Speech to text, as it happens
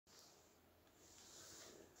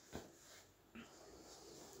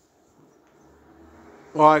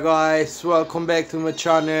Alright guys, welcome back to my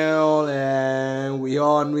channel and we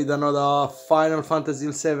on with another Final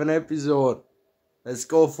Fantasy VII episode. Let's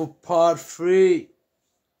go for part 3.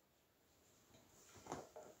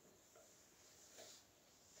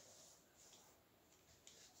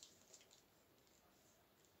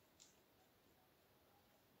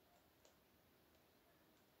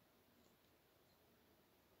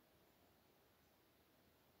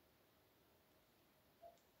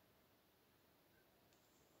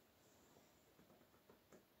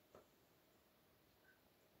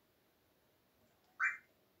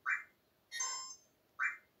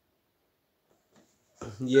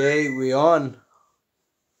 Yay, we on.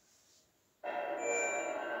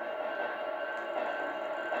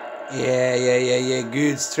 Yeah,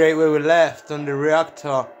 good. Straight where we left on the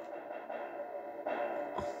reactor.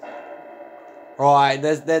 Right,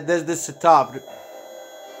 that's the setup.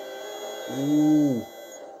 Ooh.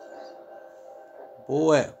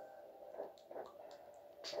 Boy.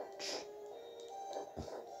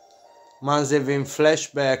 Man's having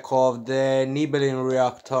flashback of the Nibelheim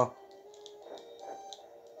reactor.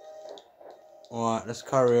 Alright, let's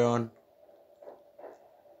carry on.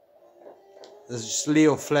 There's just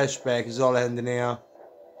Leo flashback is all ending here.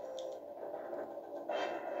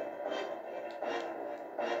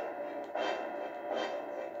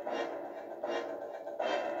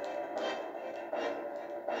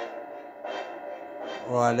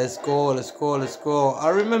 Right, let's go. I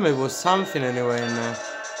remember it was something anyway in there.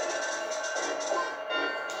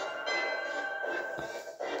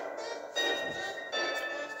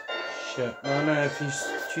 Shit, I don't know if he's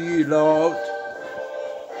too loud.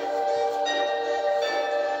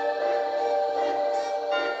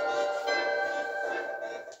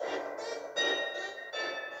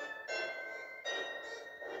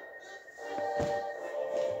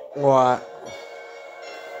 Right.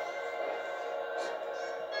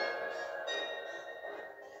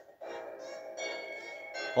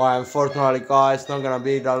 Well, unfortunately, guys, it's not gonna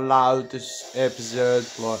be the loudest episode,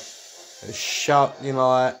 but a shout, you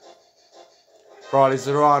know, probably it's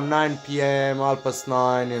around 9 p.m.,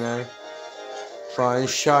 9:30, you know. Try and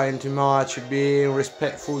shine too much, being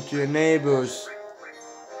respectful to your neighbors.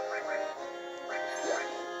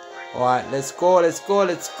 Alright, let's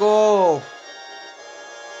go.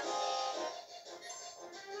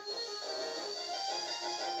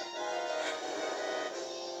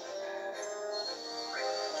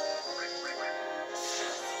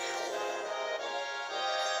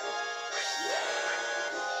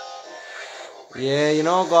 Yeah, you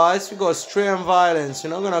know, guys, we go straight on violence. You're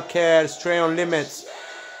not gonna care, straight on limits.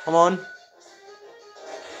 Come on.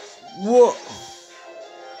 Whoa.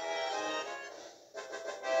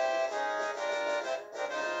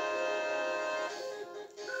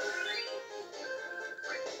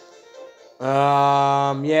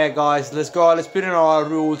 Yeah, guys, let's go. Let's put in our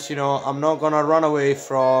rules, you know. I'm not gonna run away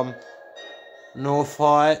from no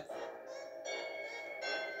fight.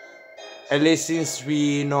 At least since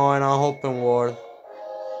we know in our open world.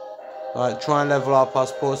 Like, try and level up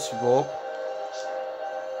as possible.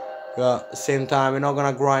 But at the same time, we're not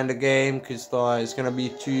gonna grind the game because like, it's gonna be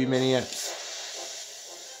too many apps.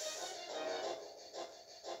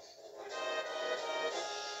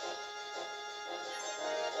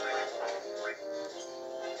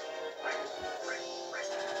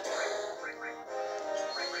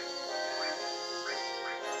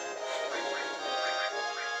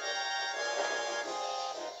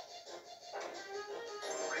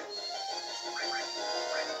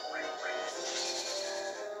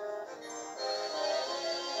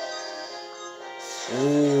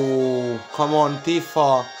 Ooh, come on,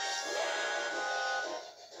 Tifa.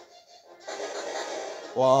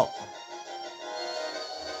 Wow.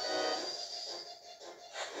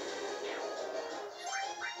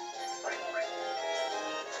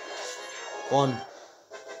 One.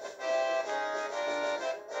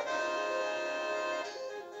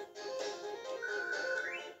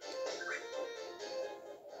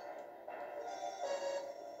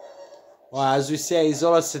 Well, as we say, it's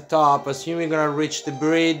all set up. Assuming we're gonna reach the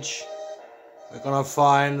bridge, we're gonna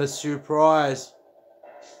find the surprise.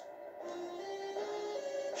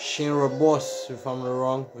 Shinra boss, if I'm not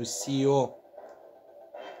wrong, or CEO.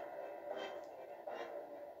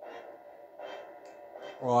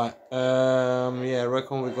 Right, yeah, I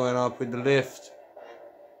reckon we're going up with the lift.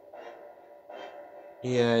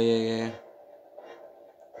 Yeah.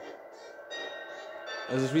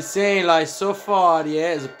 As we say, like, so far,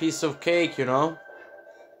 yeah, it's a piece of cake, you know?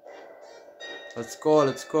 Let's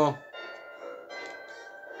go.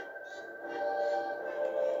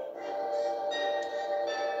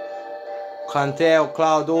 Can't tell,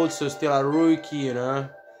 Cloud also still a rookie, you know.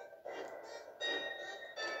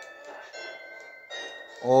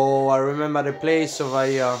 Oh, I remember the place over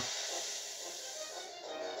here.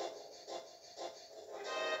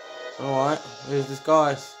 Alright, where's this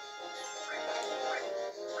guys?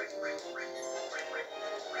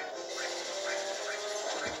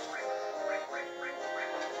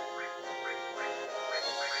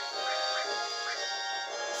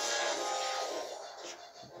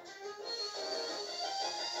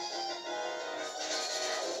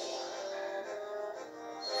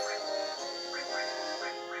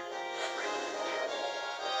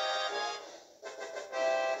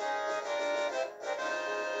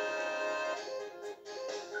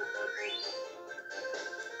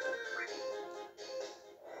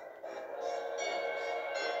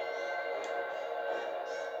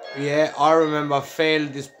 Yeah, I remember I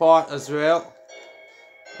failed this part as well.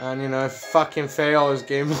 And you know, if fucking fail is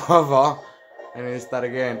game over. And then start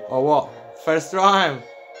again. Or what? First time?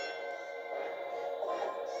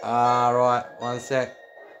 Right, one sec.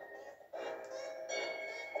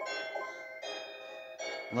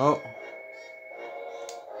 No.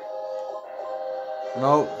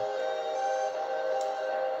 No.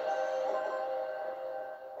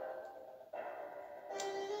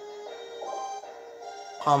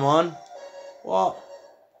 Come on. What?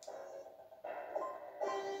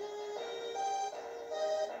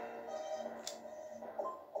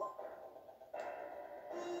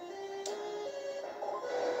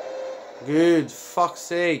 Good, fuck's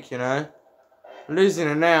sake, you know. Losing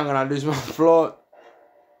it now, I'm gonna lose my plot.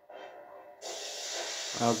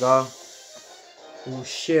 I'll go. Oh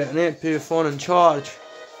shit, I need to put your phone in charge.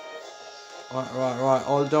 Right.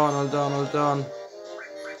 Hold on.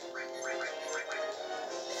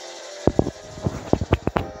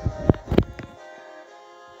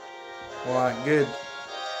 Alright, good.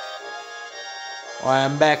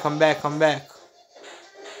 Alright, I'm back.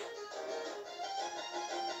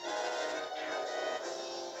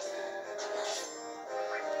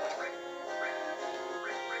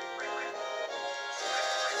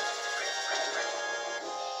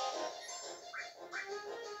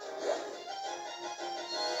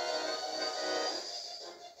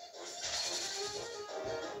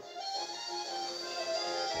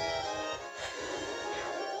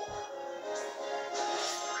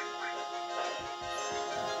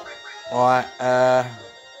 Alright,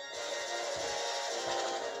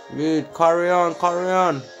 good, carry on.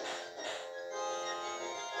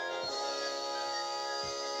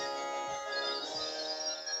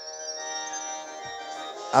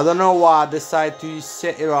 I don't know why I decided to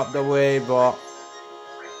set it up the way, but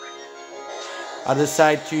I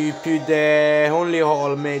decided to put the only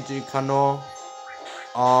whole magic canoe,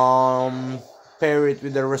 pair it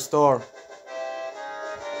with the restore.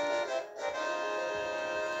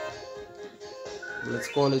 Let's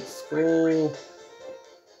go.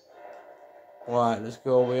 Right, let's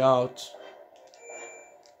go, we out.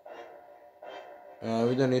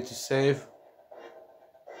 We don't need to save.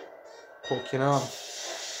 Poking up.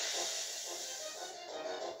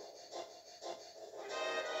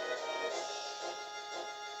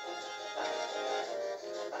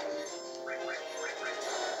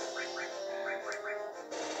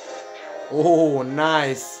 Oh,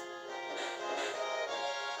 nice.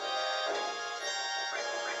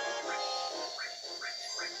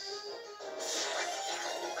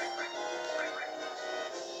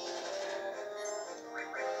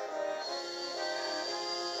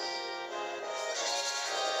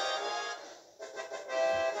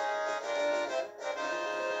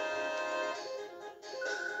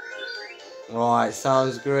 Right,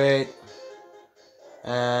 sounds great.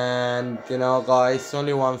 And you know, guys,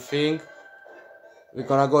 only one thing. We're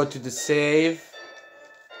gonna go to the save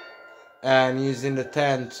and using the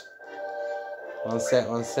tent. One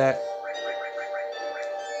sec.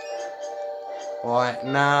 Right,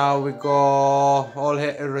 now we go all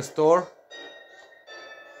hit and restore.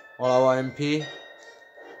 All our MP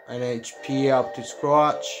and HP up to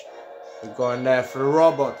scratch. We're going there for the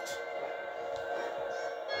robot.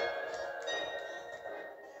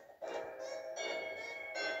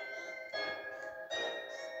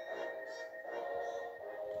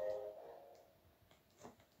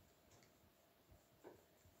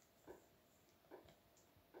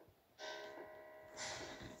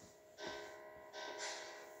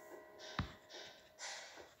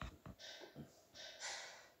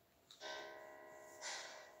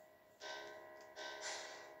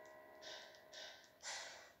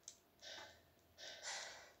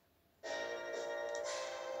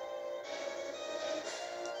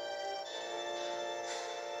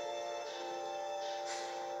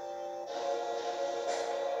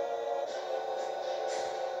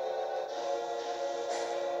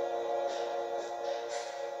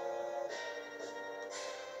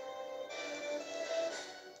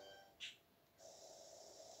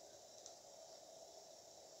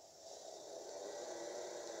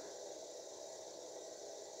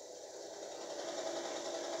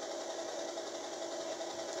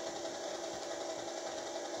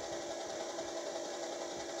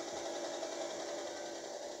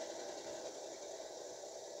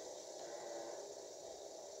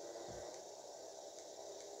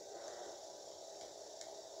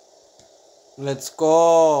 Let's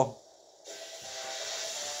go.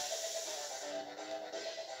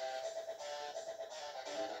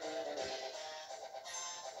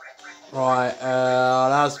 Right,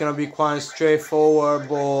 that's gonna be quite straightforward.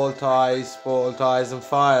 Ball ties, and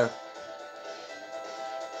fire.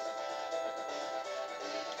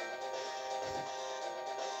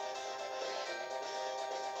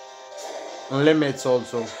 And limits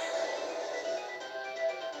also.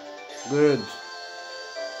 Good.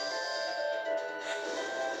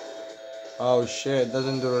 Oh shit,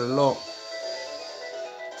 doesn't do a lot.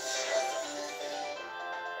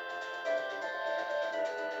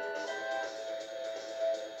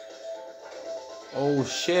 Oh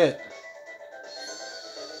shit.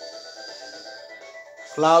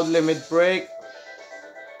 Cloud limit break.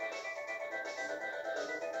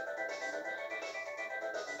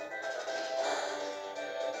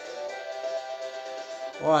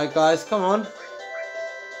 Alright guys, come on.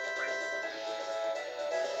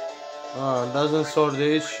 Oh, doesn't solve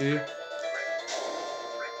the issue.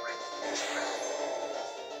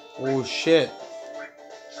 Oh shit.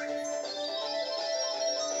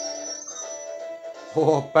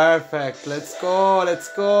 Oh, perfect. Let's go,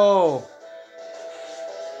 let's go.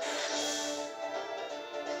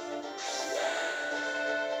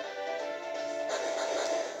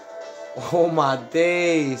 Oh my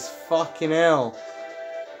days. Fucking hell.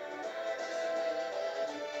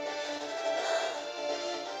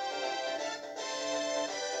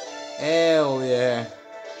 Hell yeah.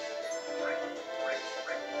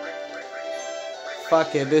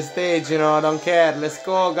 Fuck it, this stage, you know, I don't care. Let's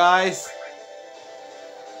go, guys.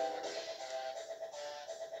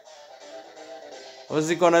 What's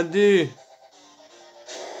he gonna do?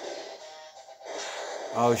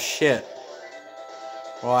 Oh shit.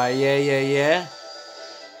 Right, yeah.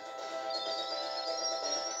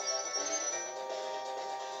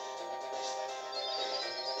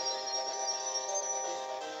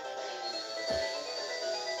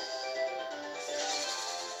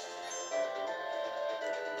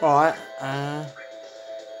 Right,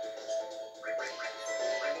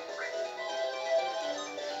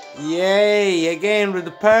 yay, again with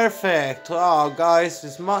the perfect. Oh, guys,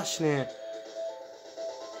 it's smashing it.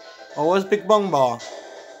 Oh, what's Big Bong Bar?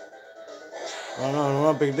 Oh, no,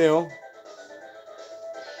 not a big deal.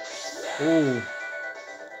 Ooh.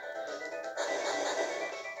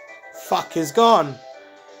 Fuck, he's gone.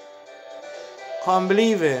 Can't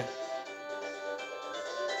believe it.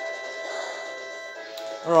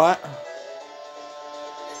 Alright.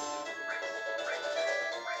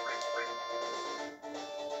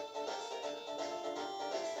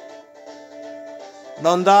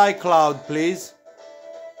 Don't die, Cloud, please.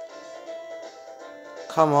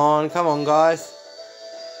 Come on, guys.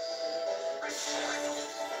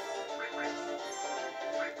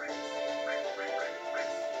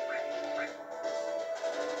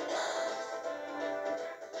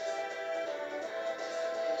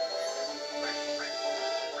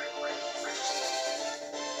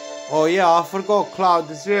 Oh yeah, I forgot Cloud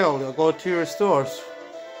is real. Go to your stores.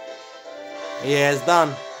 Yeah, it's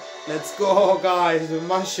done. Let's go, guys. We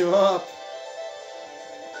mash you up.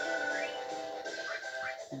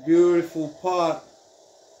 Beautiful part.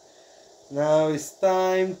 Now it's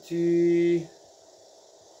time to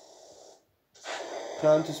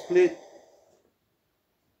split.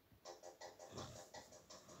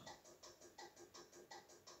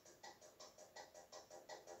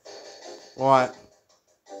 Right.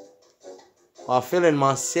 I'm feeling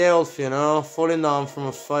myself, you know, falling down from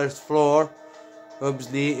the first floor.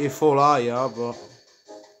 Obviously, it fall higher, but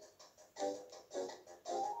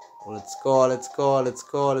let's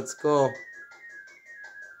go.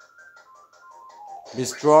 Be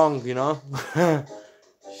strong, you know.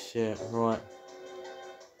 Shit, right.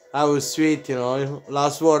 That was sweet, you know.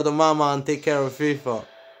 Last word of mama and take care of FIFA.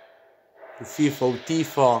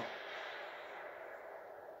 Tifa.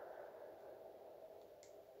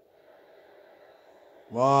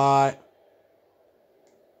 Right.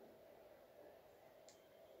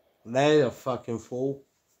 They a fucking fool.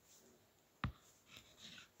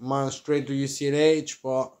 Man, straight to UCLH,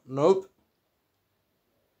 but nope.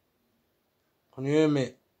 Can you hear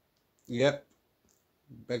me? Yep.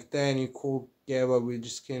 Back then you could get what we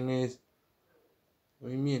just can is. What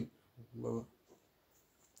do you mean?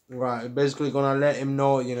 Right, basically gonna let him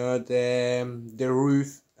know, you know, the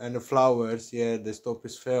roof and the flowers, yeah, the stop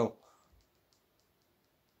is fell.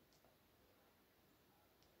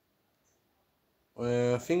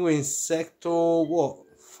 I think we're in sector, what,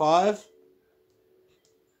 5?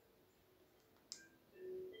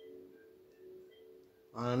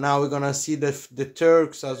 And now we're gonna see the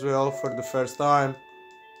Turks as well for the first time.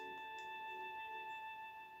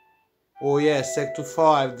 Oh yeah, Sector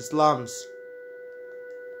 5, the slums.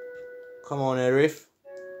 Come on, Arif.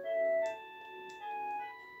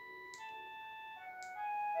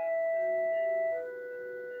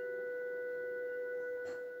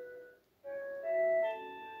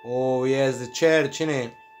 Oh yes, the church,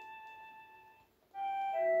 innit?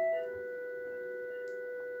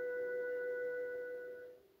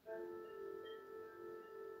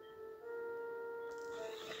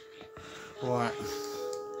 Right.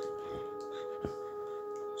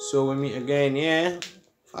 So we meet again, yeah?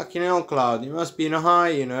 Fucking hell, Cloud. You must be in a high,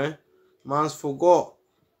 you know? Man's forgot.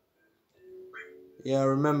 Yeah, I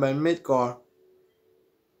remember in Midgar.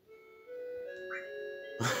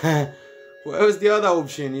 What was the other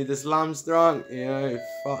option? You the slums drunk? You know, you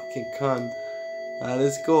fucking cunt.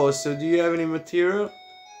 Let's go. So do you have any material?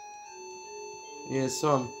 Yeah,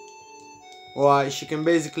 some. Right, she can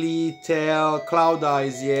basically tell Cloud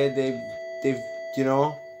Eyes, yeah, they've, you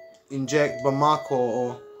know, inject Bamako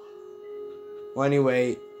or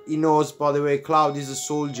anyway, he knows, by the way, Cloud is a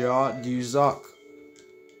soldier, do you Zuck?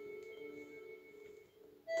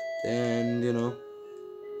 And, you know.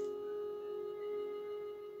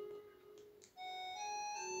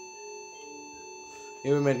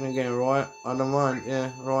 Here we're making a game, right? I don't mind,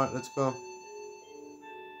 yeah, right, let's go.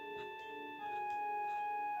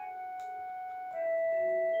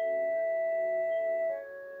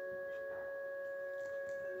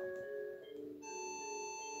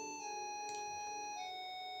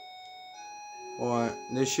 Right,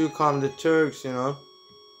 they should come the Turks, you know.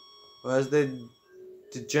 Whereas they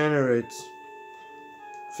degenerates.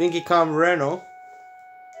 Think he come Reno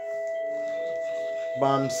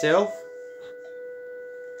by himself?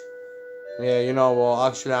 Yeah, you know what,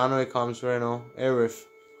 actually I know he comes Reno, Arif.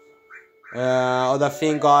 Other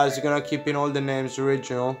thing, guys, you're gonna keep in all the names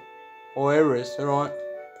original. Oh, Eris, alright.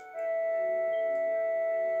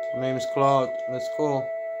 My name's Cloud. Let's go.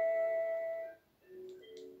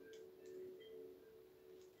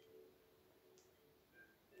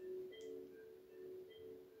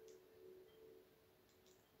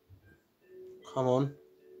 Come on.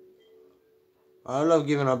 I love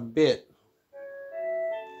giving a bit.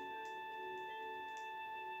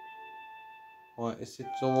 What is it?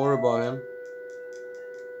 Don't worry about him.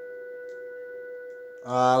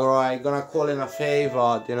 Alright, gonna call in a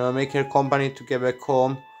favor. You know, make your company to get back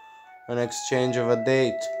home. An exchange of a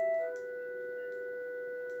date.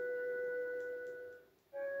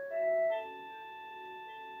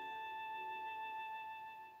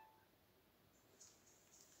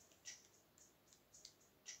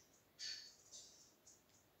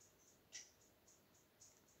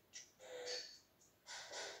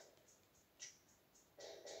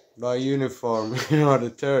 By uniform, you know,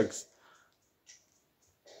 the Turks.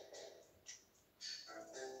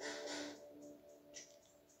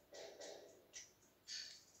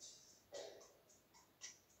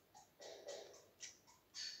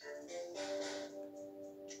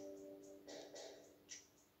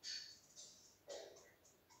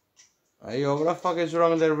 Hey, yo, what the fuck is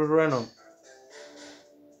wrong there with Reno?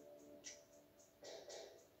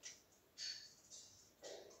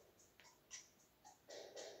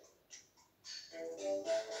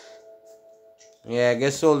 Yeah, I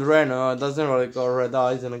guess old Reno doesn't really got red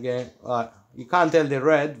eyes in the game. Like, you can't tell the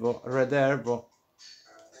red there, but.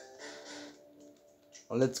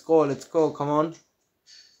 Well, let's go, come on.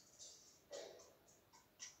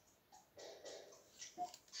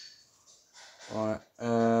 Alright,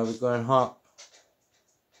 we're going hop.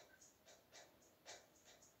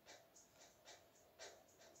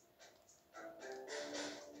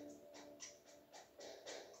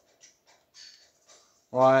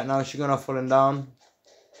 Alright, now she's gonna falling down.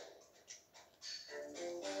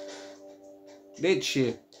 Did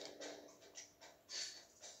she?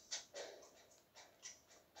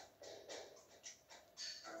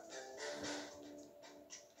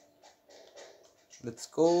 Let's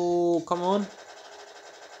go, come on.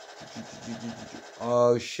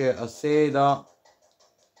 Oh shit, I see that.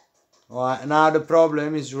 Alright, now the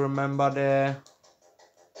problem is remember the...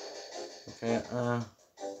 Okay,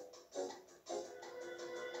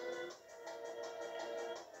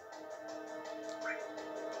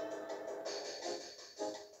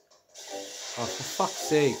 Oh, for fuck's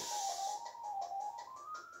sake.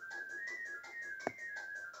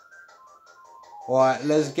 Alright,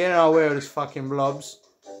 let's get away with these fucking blobs.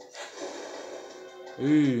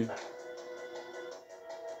 Ooh.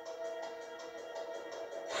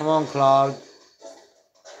 Come on, Cloud.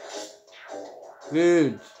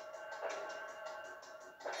 Good.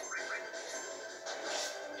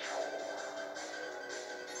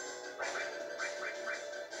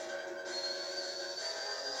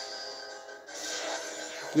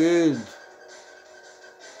 good.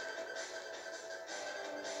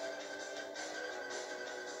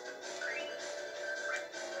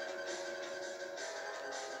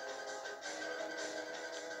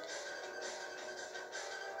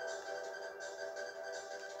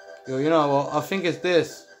 Yo, you know what? I think it's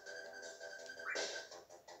this.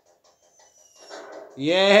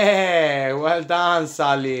 Yeah, well done,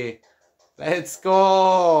 Sally. Let's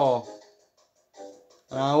go.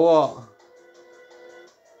 Now what?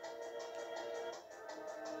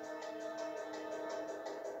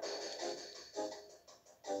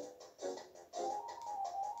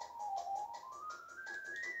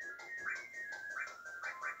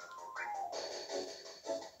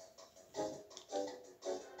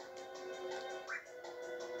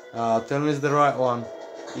 Tell me it's the right one.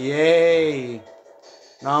 Yay!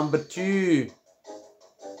 Number 2.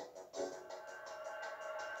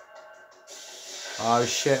 Oh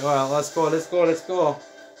shit, well, let's go, let's go, let's go.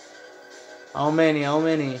 How many, how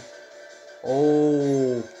many?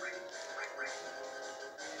 Oh.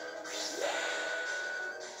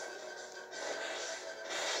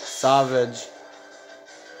 Savage.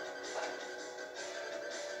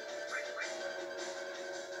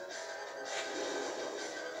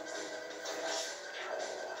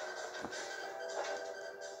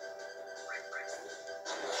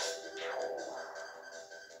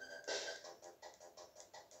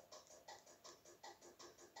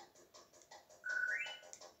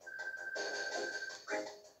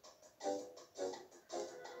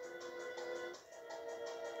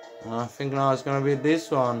 I think now it's gonna be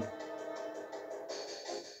this one.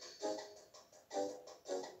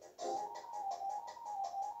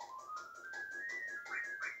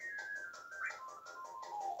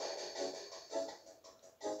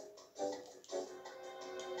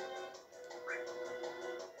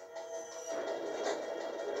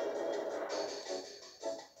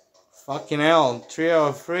 Fucking hell, 3 out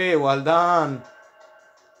of 3, well done.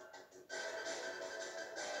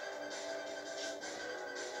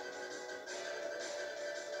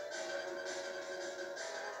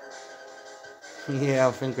 Yeah,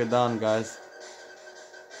 I think we're done, guys.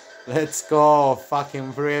 Let's go,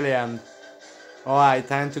 fucking brilliant. Alright,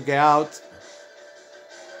 time to get out.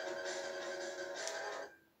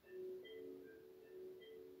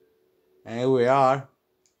 And here we are.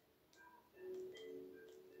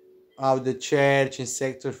 Out the church in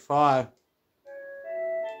Sector 5.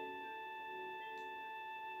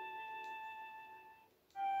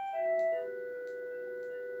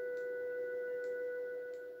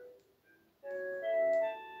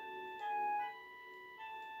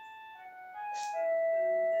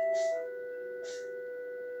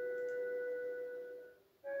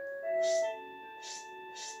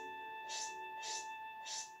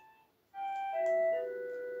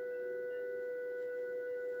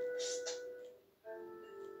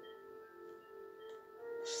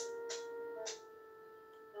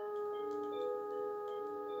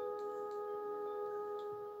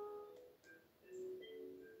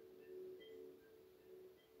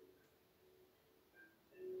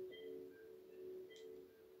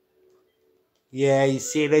 Yeah, you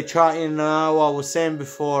see, they're trying, what I was saying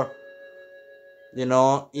before. You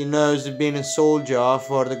know, he knows he's been a soldier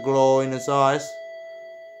for the glow in his eyes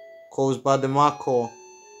caused by the Mako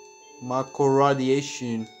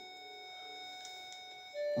radiation.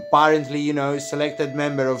 Apparently, you know, selected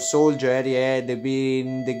member of soldier, yeah, they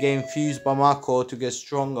get infused by Mako to get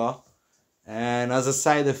stronger. And as a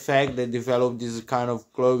side effect, they develop this kind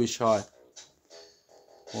of glowish eye.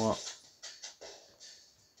 What?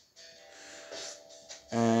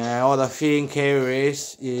 What I think here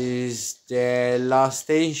is the last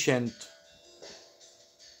ancient.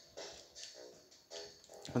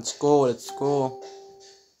 Let's go, let's go.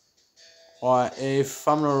 Alright, if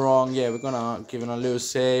I'm not wrong, yeah, we're gonna give it a little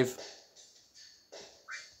save.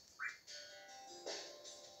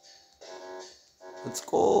 Let's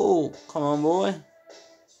go. Come on, boy.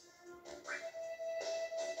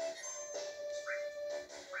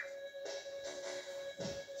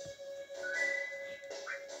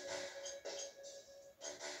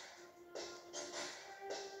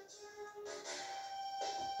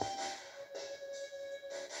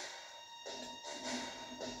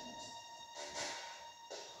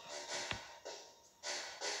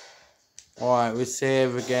 Alright, we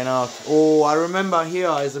save again out. Oh, I remember here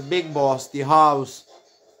is a big boss, the house.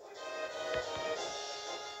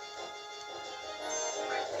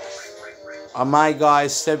 My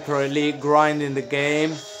guys separately grinding the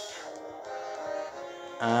game.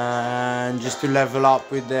 And just to level up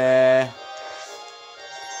with the...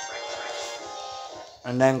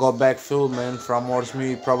 And then go back filming from what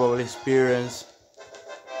me probably experience.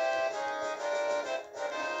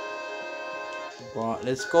 Right,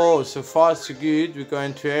 let's go. So far so good. We're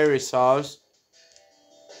going to Aries' house.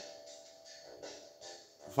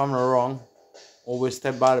 If I'm not wrong. Always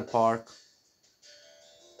step by the park.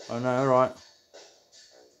 Oh no, right.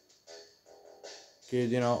 Good,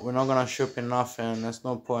 you know, we're not gonna shop in nothing. There's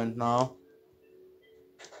no point now.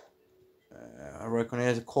 I reckon it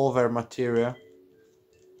has a cover material.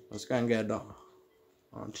 Let's go and get that.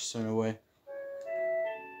 Oh, just on the way.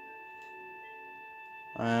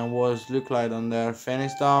 And what's look like on there?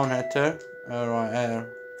 Finish down, header. Alright,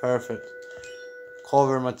 here. Perfect.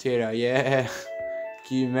 Cover material, yeah.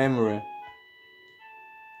 Key memory.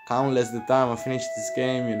 Countless the time I finished this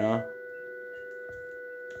game, you know.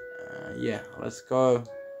 Yeah, let's go.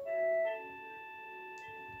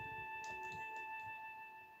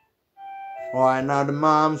 Alright, now the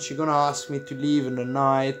mom, she gonna ask me to leave in the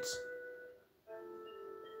night.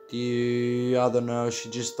 I don't know, she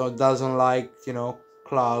just doesn't like, you know,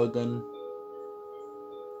 Cloud and...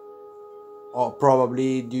 Or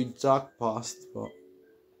probably do Zack past, but...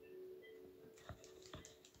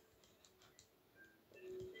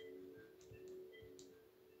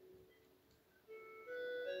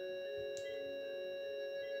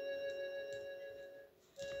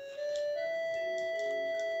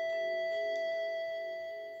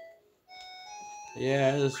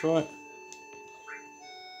 Yeah, that's right.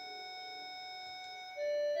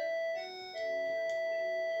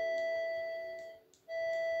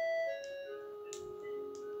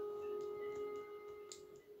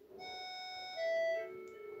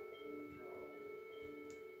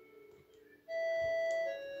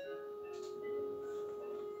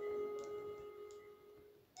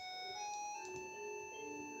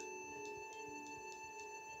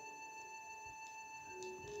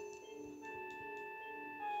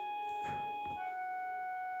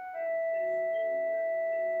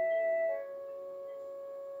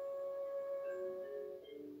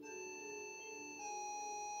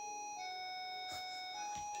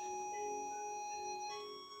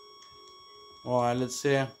 Alright, let's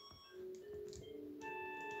see.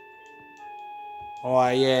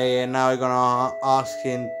 Alright, yeah, now we're gonna ask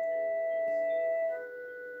him.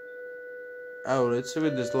 Oh, let's see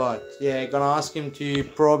with this light. Yeah, gonna ask him to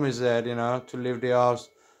promise that, you know, to leave the house.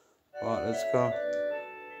 Alright, let's go.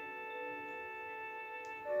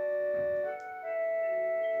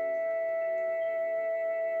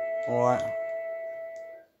 Alright.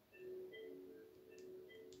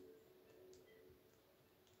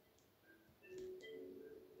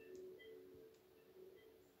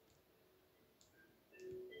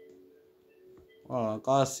 Well, I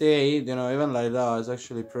gotta say, you know, even like that, it's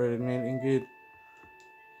actually pretty neat and good.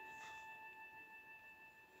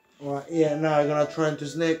 Alright, yeah, now I'm gonna try to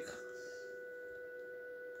sneak.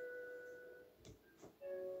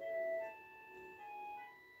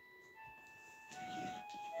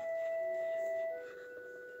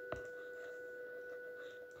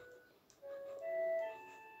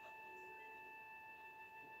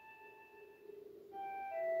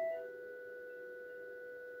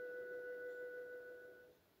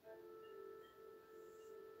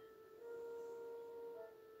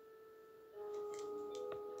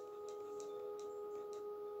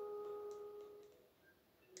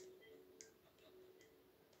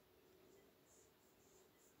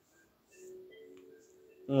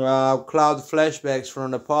 Cloud flashbacks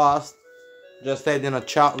from the past. Just having a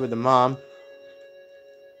chat with the mom.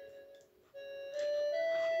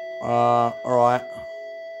 Alright.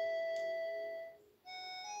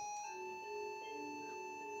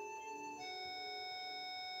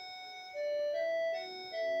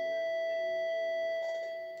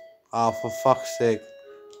 Oh, for fuck's sake.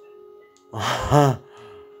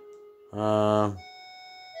 um,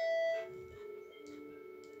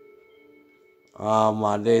 oh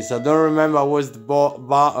my days. I don't remember what's the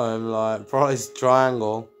bottom, like, probably it's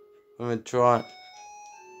triangle. Let me try.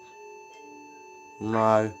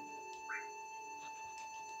 No.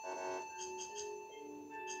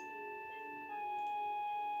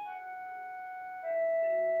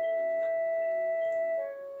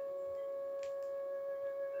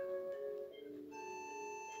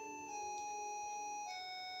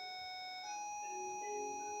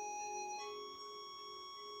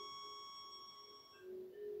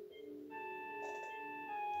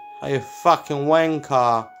 Hey, you fucking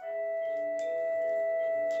wanker.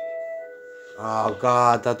 Oh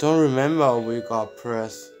god, I don't remember we got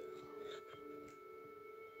pressed.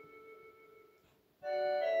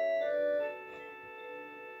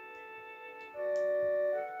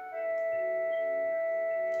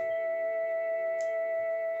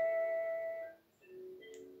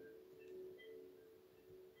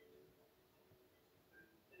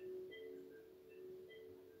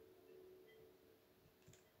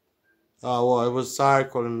 Oh, well, it was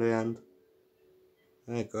circle in the end.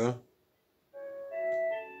 There you go.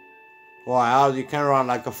 Wow, you can run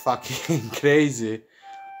like a fucking crazy.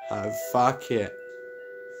 Oh, fuck it.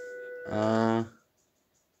 I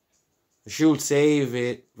should save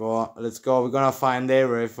it, but let's go. We're gonna find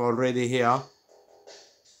Arif already here.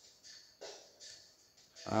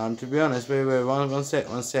 To be honest, wait, one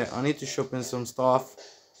sec. I need to shop in some stuff.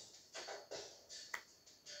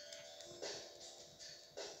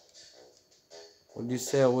 What do you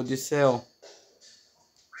sell? What do you sell?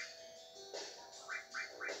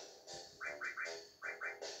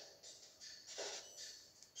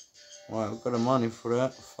 Well, I've got the money for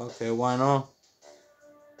that. Fuck it, why not?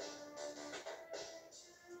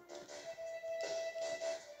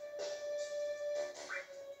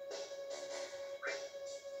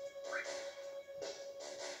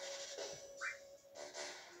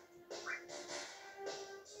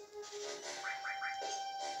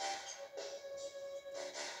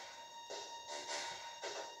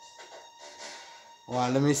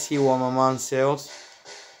 Well, let me see what my man sells.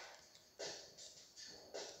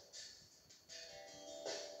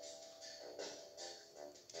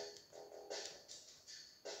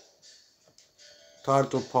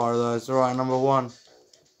 Turtle Paradise, right, number one.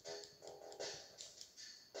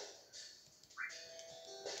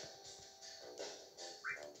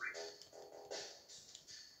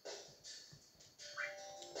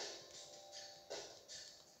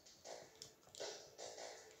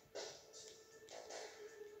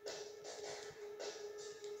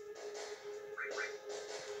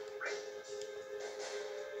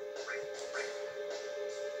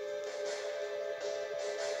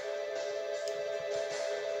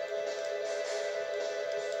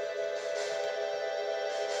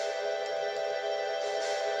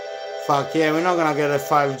 Fuck yeah, we're not gonna get a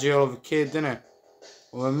 5G of a kid, innit?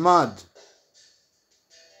 We're mad.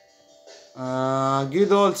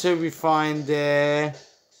 Good also we find the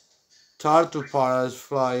Turtle Paradise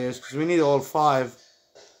flyers, because we need all 5.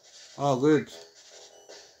 Oh, good.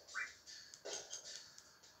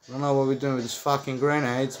 I don't know what we're doing with these fucking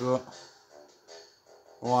grenades, but...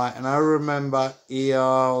 Right, and I remember here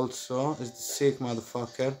also is the sick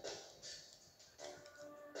motherfucker.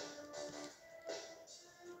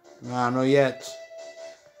 Nah, not yet.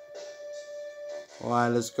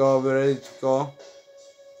 Alright, let's go. We're ready to go.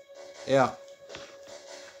 Yeah.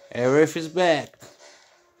 Arif is back.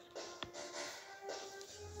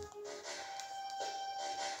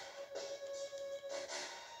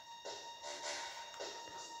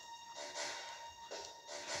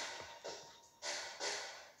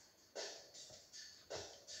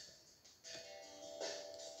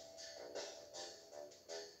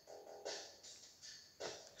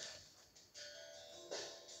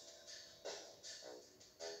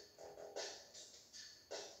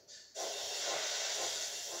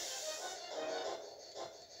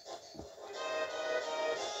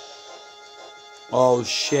 Oh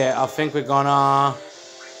shit, I think we're gonna...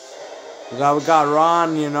 We gotta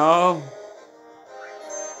run, you know?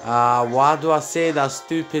 Why do I say that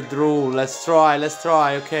stupid rule? Let's try,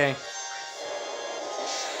 okay.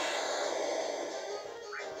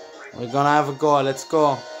 We're gonna have a go, let's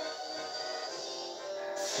go.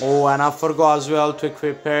 Oh, and I forgot as well to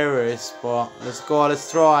equip Paris, but let's go,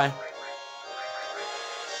 let's try.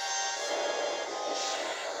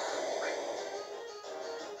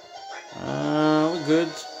 We're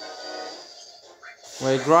good.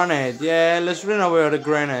 Wait, grenade. Yeah, let's run away with the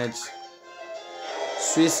grenades.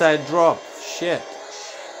 Suicide drop. Shit.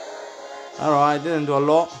 Alright, didn't do a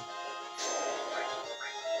lot.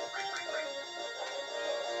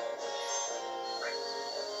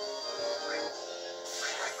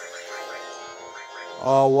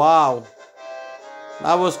 Oh, wow.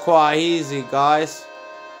 That was quite easy, guys.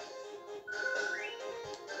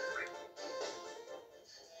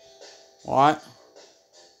 Alright.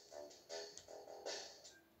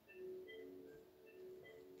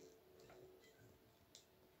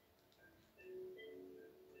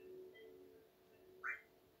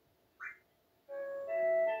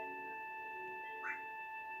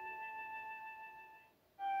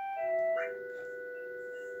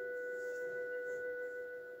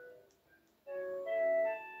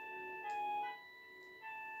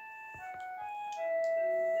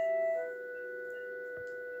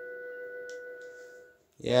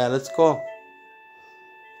 Yeah, let's go.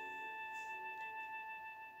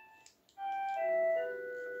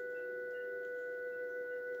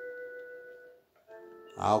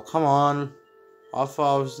 Oh, come on. I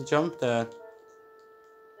thought I was to jump there.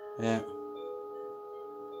 Yeah.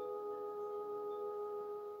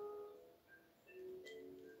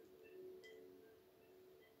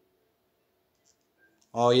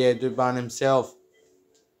 Oh yeah, Dubban himself.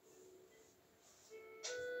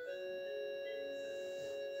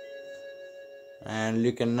 And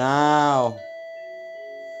look at now.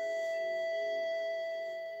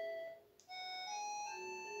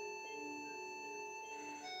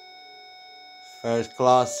 First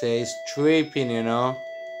class is tripping, you know.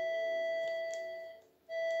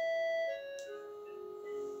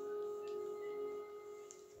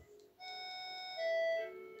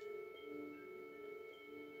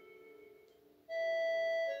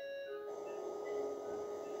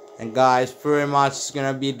 And guys, pretty much it's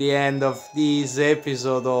gonna be the end of this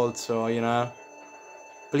episode also, you know.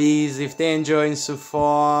 Please, if they're enjoying so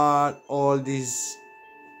far all this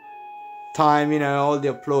time, you know, all the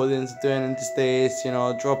uploading doing these days, you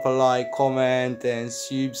know, drop a like, comment and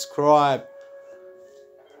subscribe.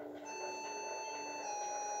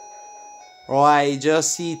 Right,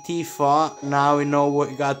 just see Tifa, now we know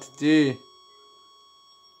what you got to do.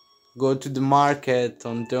 Go to the market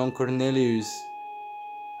on Don Cornelius.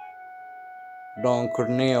 Don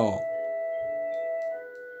Corneo.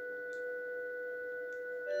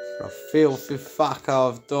 The filthy fuck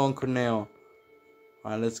of Don Corneo.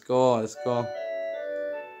 Alright, let's go, let's go.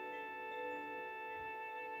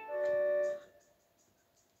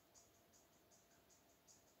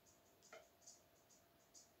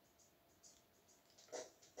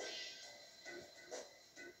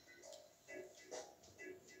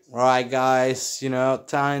 Alright guys, you know,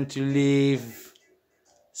 time to leave.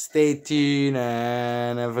 Stay tuned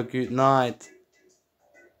and have a good night.